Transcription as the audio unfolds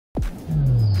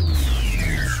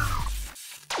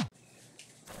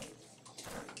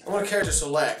want a character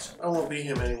select. I won't be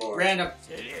him anymore. Random.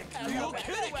 No,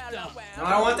 I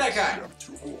don't want that guy.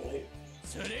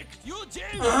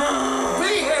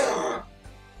 Be him!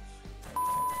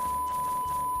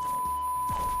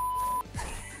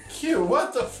 Q,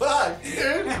 what the fuck,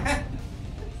 dude?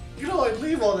 You know I'd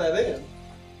leave all that in.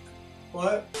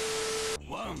 What?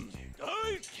 I'm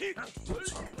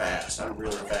fast. I'm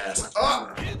really fast.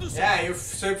 Oh! Yeah, you're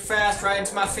super fast right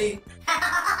into my feet.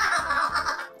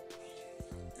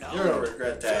 You're gonna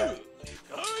regret that.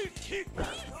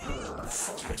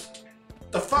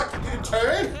 The fuck? Did you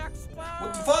turn?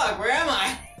 What the fuck? Where am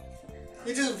I?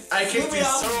 You just I kicked you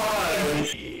so hard.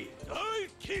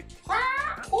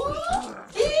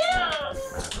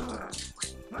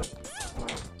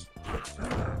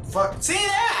 Fuck. See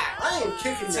that? I ain't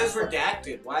kicking you. It says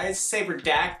redacted. Why does it say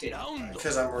redacted?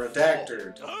 Because I'm a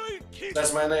redactor.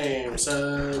 That's my name,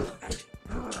 son.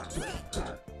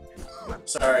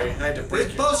 Sorry, I had to break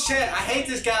This it. bullshit. I hate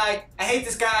this guy. I hate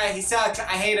this guy. He sucks.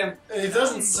 I hate him. He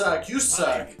doesn't suck. You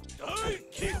suck.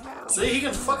 See, he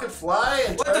can fucking fly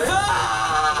and What the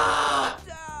fuck?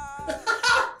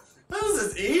 This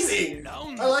is easy.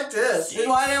 I like this. This is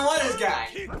why I didn't want this guy.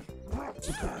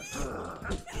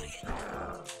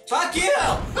 Fuck you!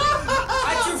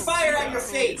 I threw fire at your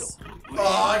face. Oh,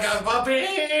 I got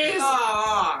puppies.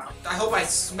 Oh, I hope I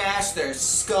smash their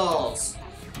skulls.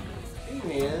 Hey,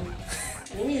 man.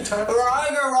 You need to talk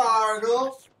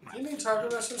You need to talk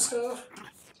about some stuff.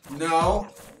 No.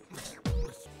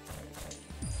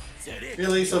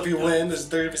 Really? So if you win, there's a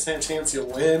 30% chance you'll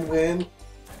win.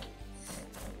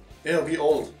 It'll be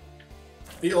old.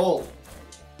 Be old.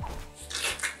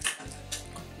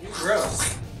 You're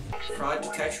gross. Fraud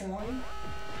detection warning?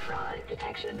 Fraud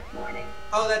detection warning.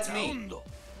 Oh, that's me.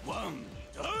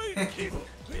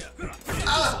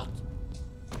 Ah!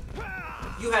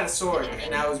 You had a sword,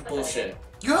 and that was bullshit.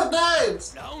 You have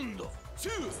knives!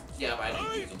 Yeah, but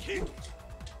I didn't use them.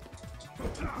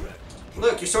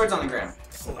 Look, your sword's on the ground.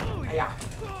 Yeah.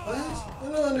 What?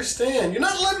 I don't understand. You're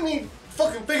not letting me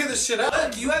fucking figure this shit out.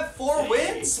 Look, you have 4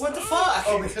 wins? What the fuck?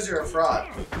 Oh, because you're a fraud.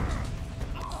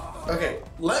 Okay,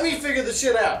 let me figure the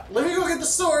shit out. Let me go get the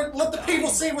sword. Let the people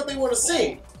see what they want to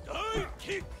see.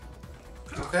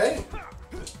 Okay?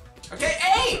 Okay,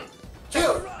 hey!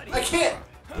 Q, I can't.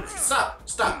 Stop.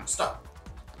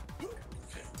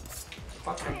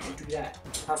 Fuck, how did you do that?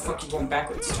 How the fuck are you going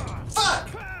backwards? Fuck!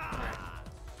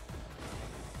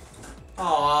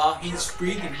 Aw, he's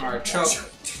breathing hard.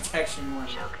 Choke detection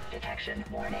warning. Choke detection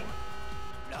warning.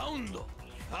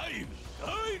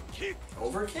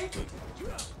 Overkick?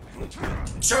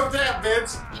 Choke that,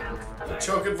 bitch. Choke alert.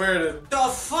 Choke converted. The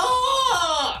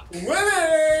fuck?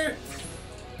 Winner!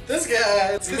 This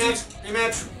guy.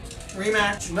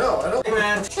 Rematch. No, I don't.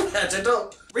 Rematch. Rematch. I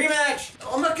don't. Rematch.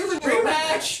 I'm not giving you a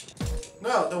Rematch.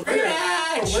 No, the winner.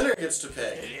 Rematch. The winner gets to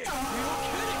pay.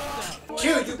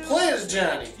 Q, you play as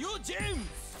Johnny.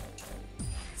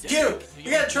 Q, you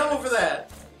got in trouble for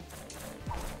that.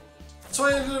 That's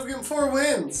why I ended up getting 4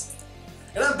 wins.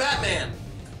 And I'm Batman.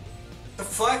 The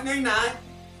fuck? No, you're not.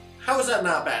 How is that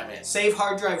not Batman? Save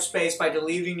hard drive space by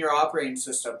deleting your operating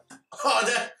system. Oh,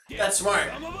 that's smart.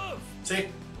 See?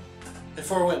 And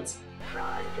 4 wins.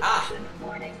 Fraud detection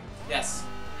warning. Yes.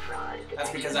 Fraud detection.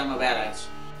 That's because I'm a badass.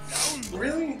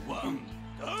 Really?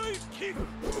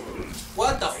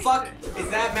 What the fuck is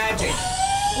that magic?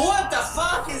 What the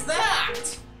fuck is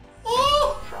that?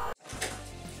 Oh!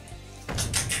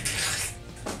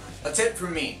 That's it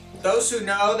from me. Those who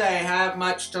know they have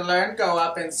much to learn go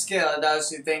up in skill. Those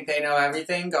who think they know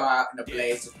everything go out in a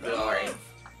blaze of glory.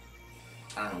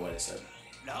 I don't know what it said.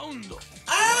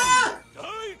 Ah!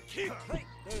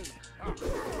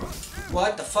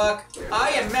 What the fuck?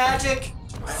 I am magic.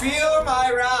 Feel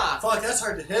my wrath. Fuck, that's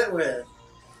hard to hit with.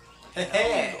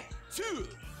 Hey.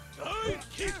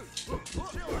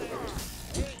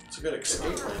 It's a good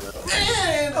escape plan, though.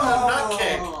 And a nut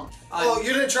kick. Oh,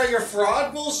 you didn't try your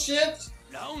fraud bullshit?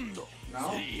 No.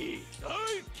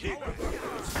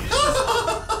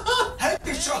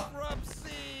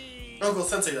 Uncle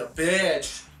Sensei's a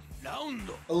bitch.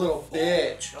 A little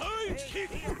bitch.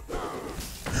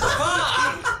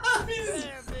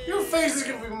 Your face is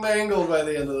gonna be mangled by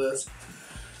the end of this.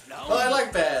 Oh, I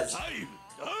like bads.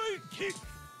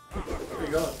 Where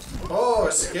you going? Oh,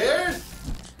 scared?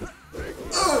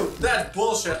 Ooh, that's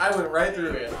bullshit. I went right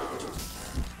through it.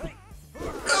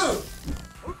 Ooh.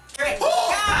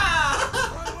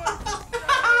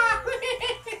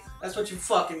 That's what you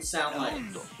fucking sound like.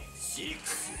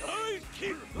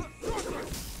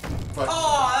 Fuck.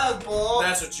 Oh, that was bull.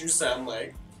 That's what you sound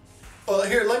like. Well,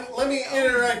 here, let me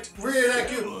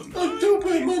reenact you. I don't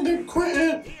pay my name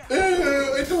Quentin.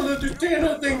 I don't understand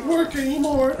how things work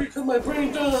anymore because my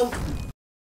brain's dumb.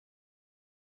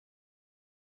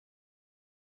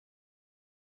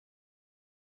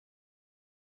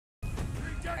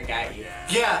 I got you.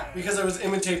 Yeah, because I was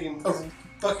imitating a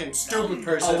fucking stupid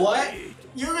person. A what?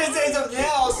 You were gonna say something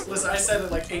else! Listen, I said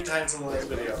it like 8 times in the last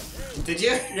video. Did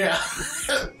you? Yeah.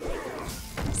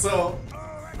 So...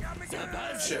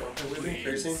 Shit, are we being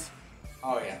piercing?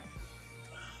 Oh yeah.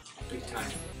 Big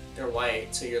time. They're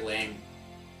white, so you're lame.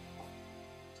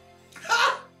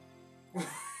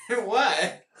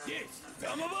 What? Here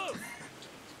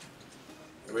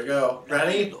we go.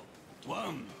 Ready?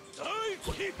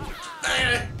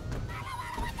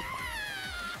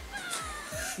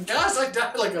 Gosh, I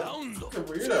died like a fucking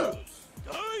weirdo.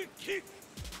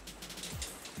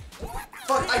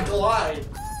 Fuck, I glide,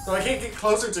 so I can't get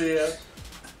closer to you.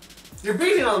 You're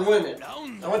beating on women.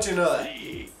 I want you to know that.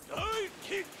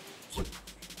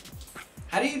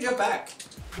 How do you jump back?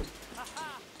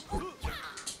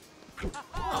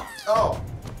 Oh,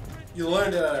 you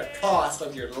learned it at a cost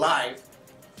of your life.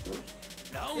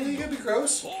 Yeah, you gotta be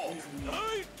gross.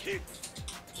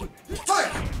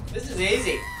 Fuck! This is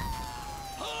easy.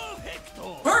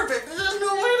 Perfect! There's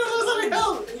no way to lose any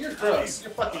health! And you're gross.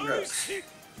 You're fucking gross.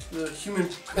 The human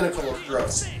pinnacle of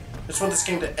gross. I just want this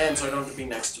game to end so I don't have to be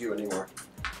next to you anymore.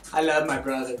 I love my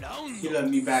brother. He loved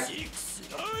me back.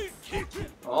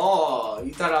 Oh,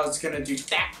 you thought I was gonna do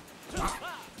that?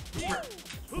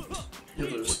 You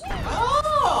lose.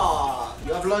 Oh,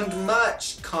 you have learned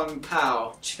much, Kung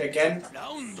Pao chicken.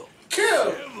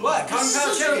 Cute! What? Kung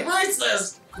Pao chicken? Embrace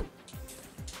this!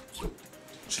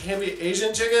 She can't be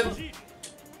Asian chicken?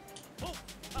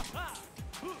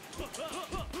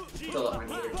 Fill up my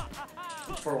meter.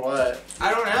 For what?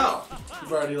 I don't know.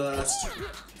 You've already lost.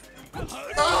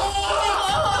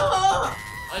 Oh!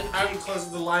 I'm close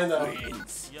to the line though.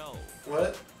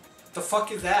 What? The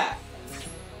fuck is that?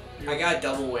 I got a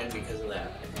double win because of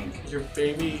that, I think. Your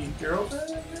baby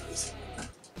girlfriend, I guess?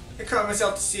 I cried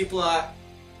myself to sleep a lot.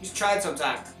 You should try it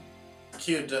sometime.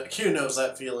 Q knows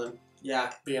that feeling,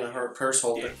 Yeah. being a her purse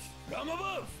holder.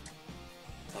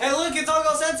 Hey, look, it's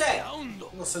Uncle Sensei!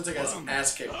 Well, since I got his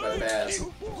ass kicked by Baz.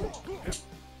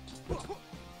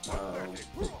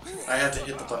 I have to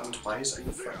hit the button twice? Are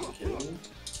you fucking kidding me?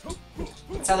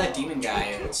 That's how that demon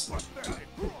guy is.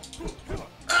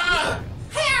 Ah!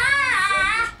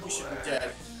 You should be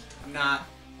dead. I'm not.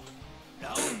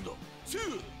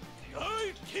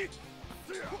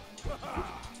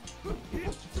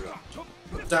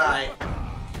 Die.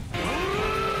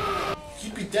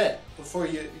 You'd be dead before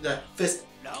that fist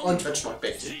untouched my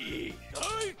face. Hit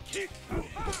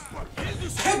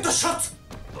the shot!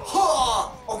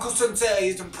 Ha! Uncle Sensei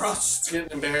is impressed. It's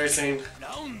getting embarrassing.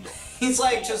 He's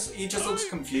like, he just looks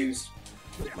confused.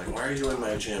 Like, why are you in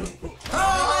my gym?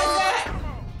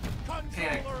 Oh,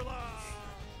 panic.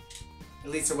 At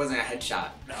least it wasn't a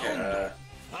headshot.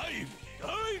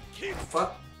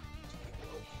 Fuck.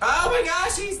 Oh my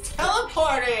gosh, he's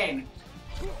teleporting!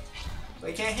 But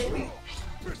he can't hit me.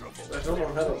 I don't know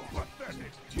how to...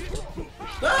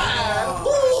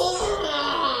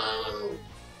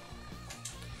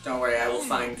 Don't worry, I will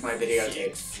find my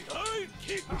videotape.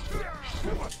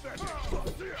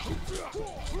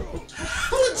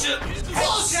 Bullshit!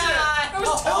 I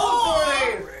was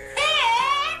teleporting!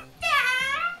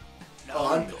 Oh,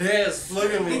 I'm pissed.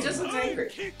 Look at me. He just looks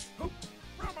angry.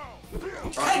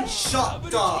 Headshot,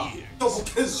 dog! Double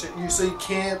kill. You say you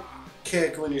can't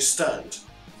kick when you're stunned.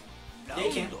 Yeah,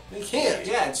 you can. You can't.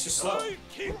 Yeah, it's just slow.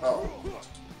 Oh.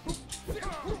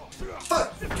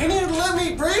 Fuck! Can you let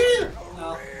me breathe?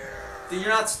 No. You're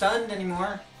not stunned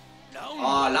anymore.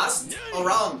 Oh, last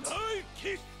round.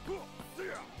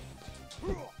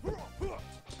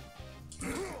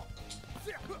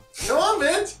 Come on,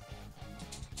 bitch!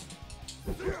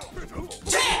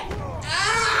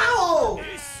 Ow!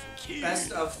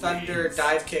 Best of Thunder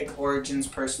Dive Kick Origins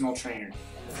personal trainer.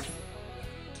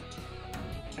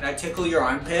 Can I tickle your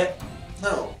armpit?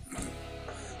 No.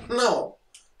 No.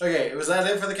 Okay, was that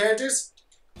it for the characters?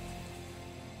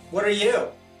 What are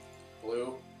you?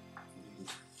 Blue.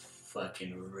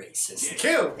 Fucking racist.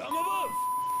 Q!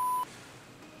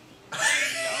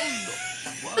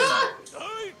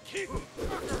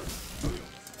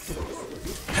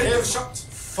 Headshot.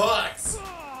 Fuck.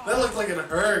 That looked like it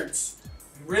hurts.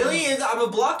 Really? I'm a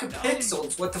block of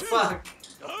pixels. What the fuck?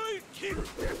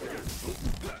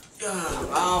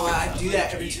 Oh, I do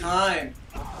that every time.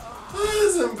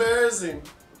 This is embarrassing.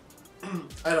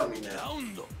 I don't mean that.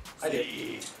 I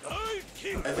did. I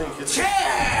think it's...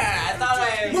 Yeah! I thought I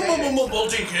had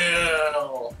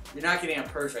Multi-kill! You're not getting it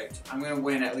perfect. I'm gonna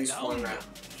win at least one round.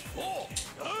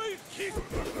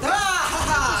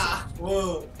 Ah!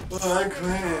 Whoa,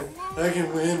 I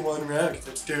can win one round.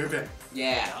 That's stupid.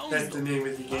 Yeah. That's the name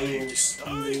of the game.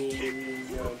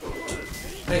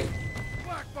 Hey.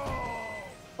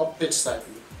 I'll bitch slap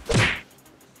you.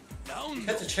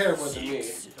 Hit the chair more than me.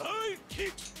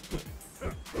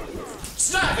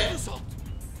 Stop it!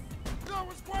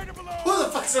 Who the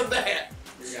fuck's up there?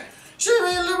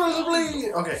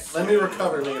 Okay, let me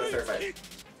recover and make it a fair fight.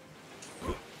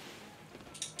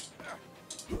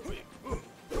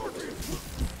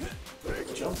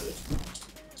 Jump it.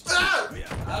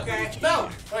 Ah! Okay. No!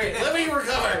 Okay, let me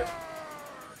recover!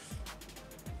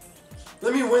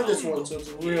 Let me win this one so it's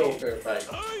a real fair fight.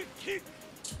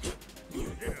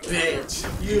 You bitch!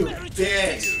 You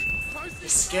bitch! You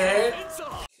scared?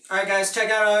 Alright guys,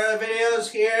 check out our other videos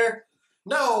here.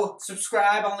 No!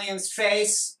 Subscribe only in his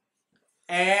face.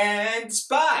 And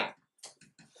bye!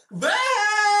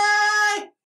 Bye!